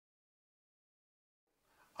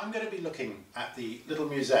I'm going to be looking at the little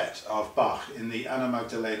musette of Bach in the Anna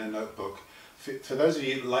Magdalena Notebook. For those of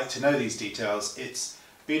you who like to know these details, it's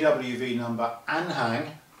BWV number Anhang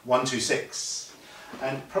 126,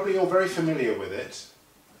 and probably you're very familiar with it.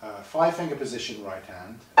 5-finger position, right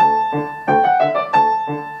hand.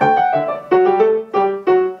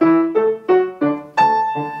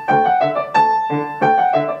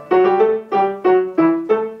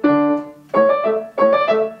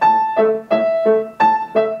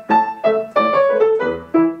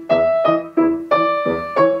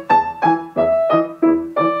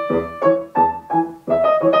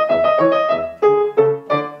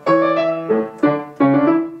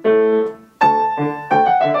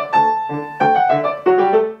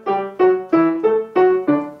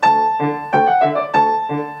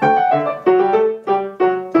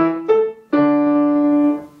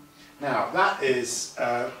 Is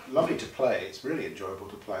lovely to play. It's really enjoyable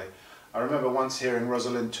to play. I remember once hearing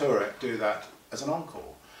Rosalind Turek do that as an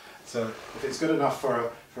encore. So if it's good enough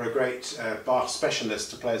for a great Bach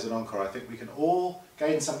specialist to play as an encore, I think we can all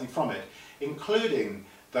gain something from it, including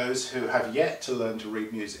those who have yet to learn to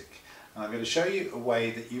read music. And I'm going to show you a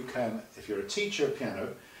way that you can, if you're a teacher of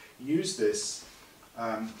piano, use this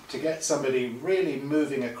to get somebody really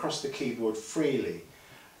moving across the keyboard freely.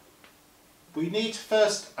 We need to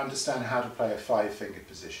first understand how to play a 5-finger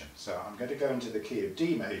position. So I'm going to go into the key of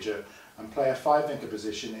D major and play a 5-finger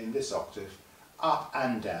position in this octave, up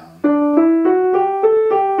and down.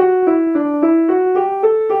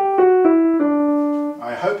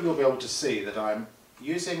 I hope you'll be able to see that I'm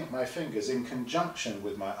using my fingers in conjunction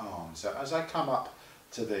with my arm. So as I come up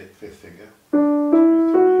to the 5th finger, 2,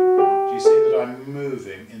 3, do you see that I'm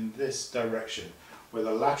moving in this direction with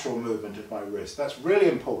a lateral movement of my wrist? That's really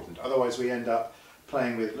important, otherwise we end up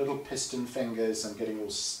playing with little piston fingers and getting all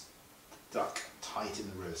stuck tight in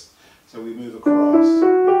the wrist. So we move across.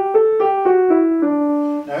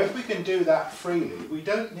 Now if we can do that freely, we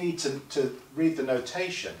don't need to read the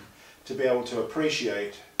notation to be able to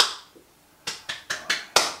appreciate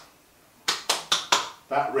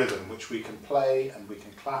that rhythm, which we can play and we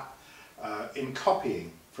can clap in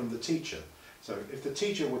copying from the teacher. So if the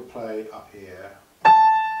teacher would play up here a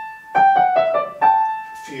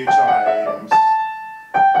few times,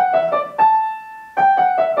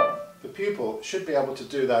 the pupil should be able to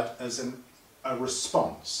do that as a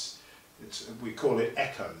response. We call it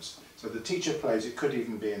echoes. So the teacher plays, it could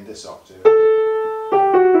even be in this octave,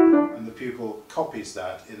 and the pupil copies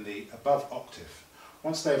that in the above octave.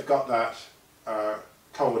 Once they've got that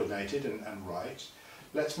coordinated and right,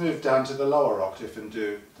 let's move down to the lower octave and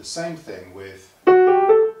do the same thing with,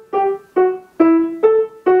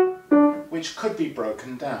 which could be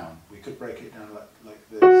broken down. We could break it down like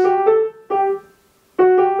this.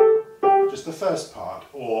 Just the first part,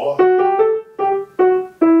 or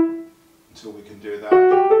until we can do that.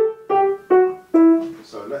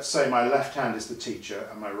 So let's say my left hand is the teacher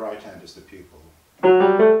and my right hand is the pupil.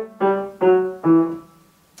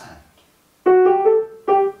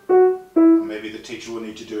 And maybe the teacher will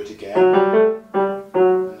need to do it again,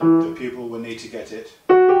 and the pupil will need to get it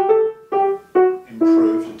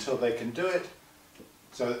improved until they can do it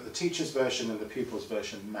so that the teacher's version and the pupil's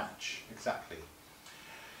version match exactly.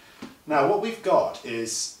 Now what we've got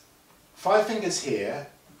is 5 fingers here,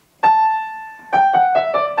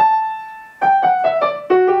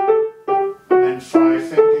 and then 5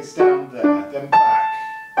 fingers down there, then back,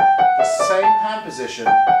 the same hand position.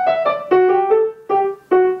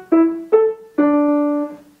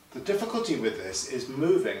 The difficulty with this is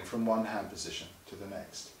moving from one hand position to the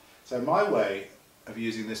next. So my way of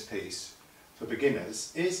using this piece for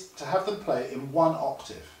beginners is to have them play in one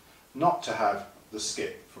octave, not to have the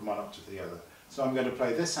skip from one octave to the other. So I'm going to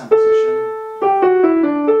play this hand position,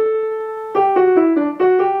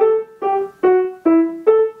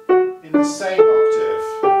 in the same octave,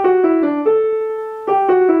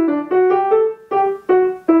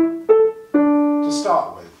 to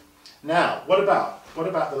start with. Now, what about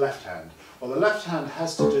the left hand? Well, the left hand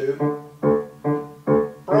has to do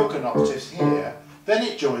broken octaves here, then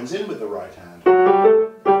it joins in with the right hand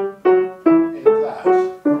in that.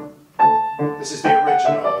 This is the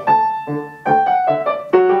original.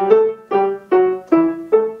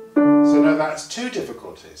 So now that's 2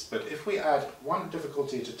 difficulties, but if we add 1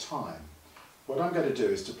 difficulty at a time, what I'm going to do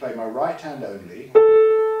is to play my right hand only,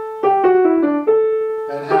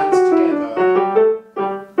 then hands together,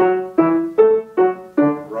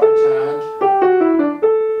 right hand,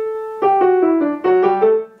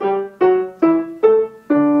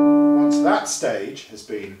 that stage has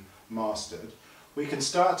been mastered, we can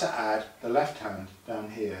start to add the left hand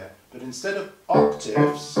down here, but instead of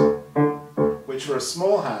octaves, which which for a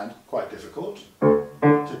small hand, quite difficult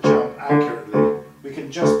to jump accurately. We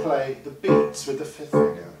can just play the beats with the fifth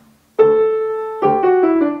finger.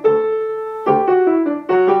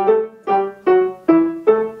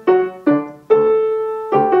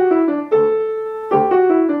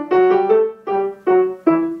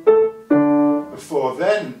 Before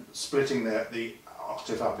then splitting the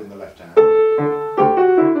octave up in the left hand.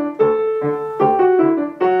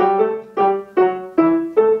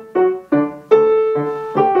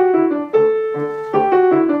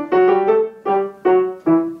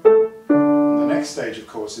 Stage, of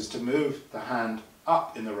course, is to move the hand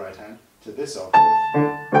up in the right hand to this octave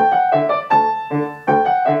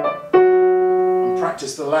and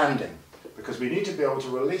practice the landing, because we need to be able to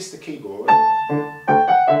release the keyboard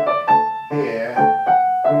here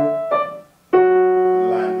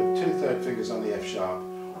and land with 2/3 fingers on the F sharp.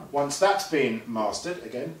 Once that's been mastered,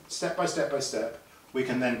 again, step by step by step, we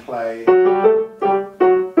can then play. And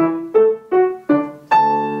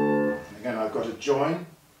again, I've got a join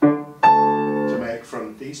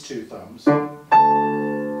from these two thumbs to the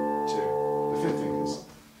fifth fingers.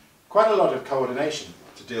 Quite a lot of coordination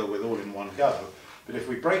to deal with all in one go, but if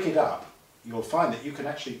we break it up, you'll find that you can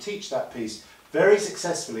actually teach that piece very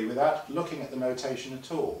successfully without looking at the notation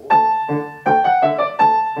at all.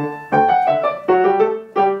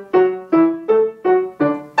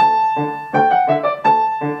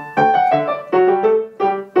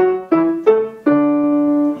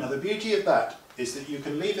 Now the beauty of that is that you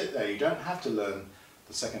can leave it there. You don't have to learn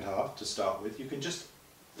the second half to start with. You can just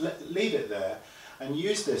leave it there and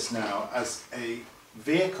use this now as a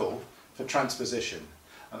vehicle for transposition.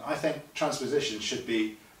 And I think transposition should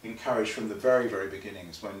be encouraged from the very, very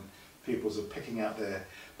beginnings, when pupils are picking out their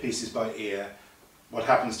pieces by ear. What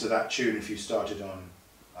happens to that tune if you started on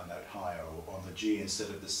a note higher or on the G instead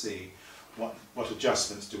of the C? What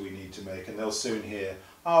adjustments do we need to make? And they'll soon hear,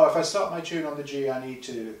 oh, if I start my tune on the G, I need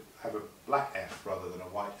to have a black F rather than a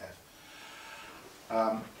white F.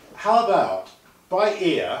 How about, by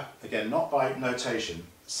ear, again not by notation,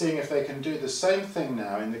 seeing if they can do the same thing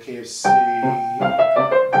now in the key of C. And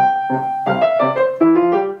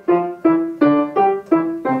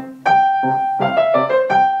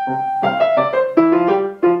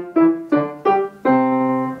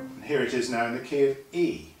here it is now in the key of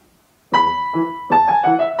E.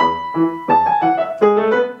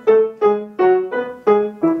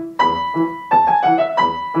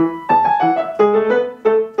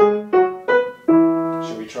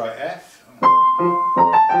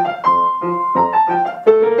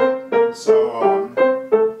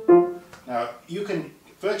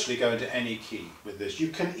 Go into any key with this. You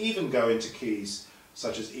can even go into keys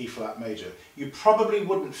such as E flat major. You probably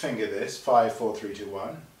wouldn't finger this 5, 4, 3, 2,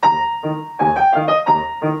 1.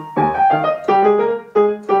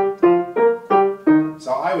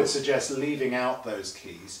 So I would suggest leaving out those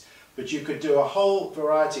keys, but you could do a whole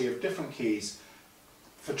variety of different keys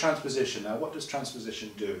for transposition. Now, what does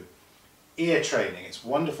transposition do? Ear training. It's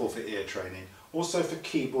wonderful for ear training. Also for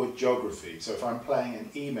keyboard geography. So if I'm playing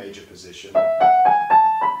an E major position,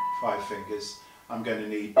 5 fingers, I'm going to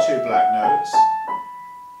need 2 black notes,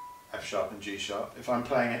 F sharp and G sharp. If I'm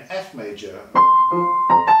playing an F major,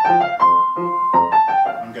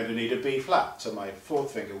 I'm going to need a B flat, so my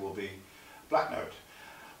 4th finger will be black note.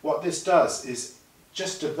 What this does is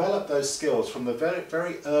just develop those skills from the very,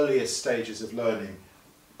 very earliest stages of learning,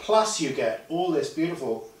 plus you get all this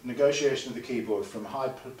beautiful negotiation of the keyboard from high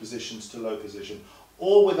positions to low position,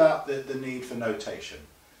 all without the need for notation.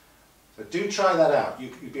 So do try that out.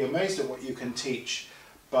 You'd be amazed at what you can teach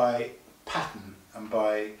by pattern and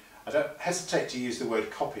by, I don't hesitate to use the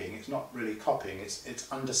word copying. It's not really copying,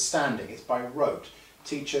 it's understanding, it's by rote.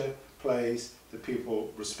 Teacher plays, the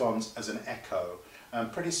pupil responds as an echo.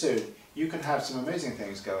 And pretty soon you can have some amazing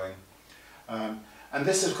things going. And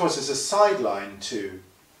this of course is a sideline to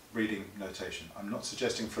reading notation. I'm not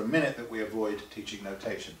suggesting for a minute that we avoid teaching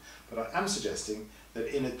notation, but I am suggesting that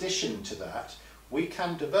in addition to that, we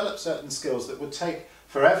can develop certain skills that would take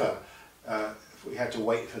forever if we had to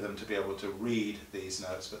wait for them to be able to read these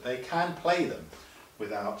notes, but they can play them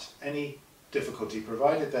without any difficulty,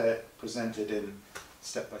 provided they're presented in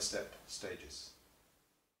step-by-step stages.